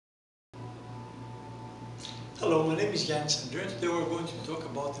Hello, my name is Yannis and today we're going to talk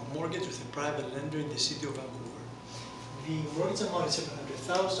about a mortgage with a private lender in the city of Vancouver. The mortgage amount is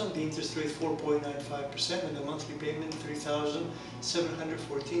 $700,000, the interest rate 4.95% and the monthly payment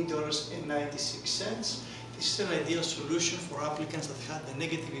 $3,714.96. This is an ideal solution for applicants that had a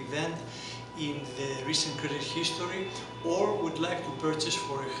negative event in the recent credit history or would like to purchase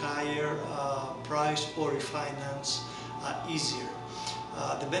for a higher price or refinance easier.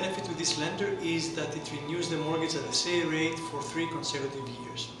 The benefit with this lender is that it renews the mortgage at the same rate for 3 consecutive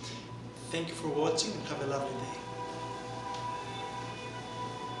years. Thank you for watching and have a lovely day.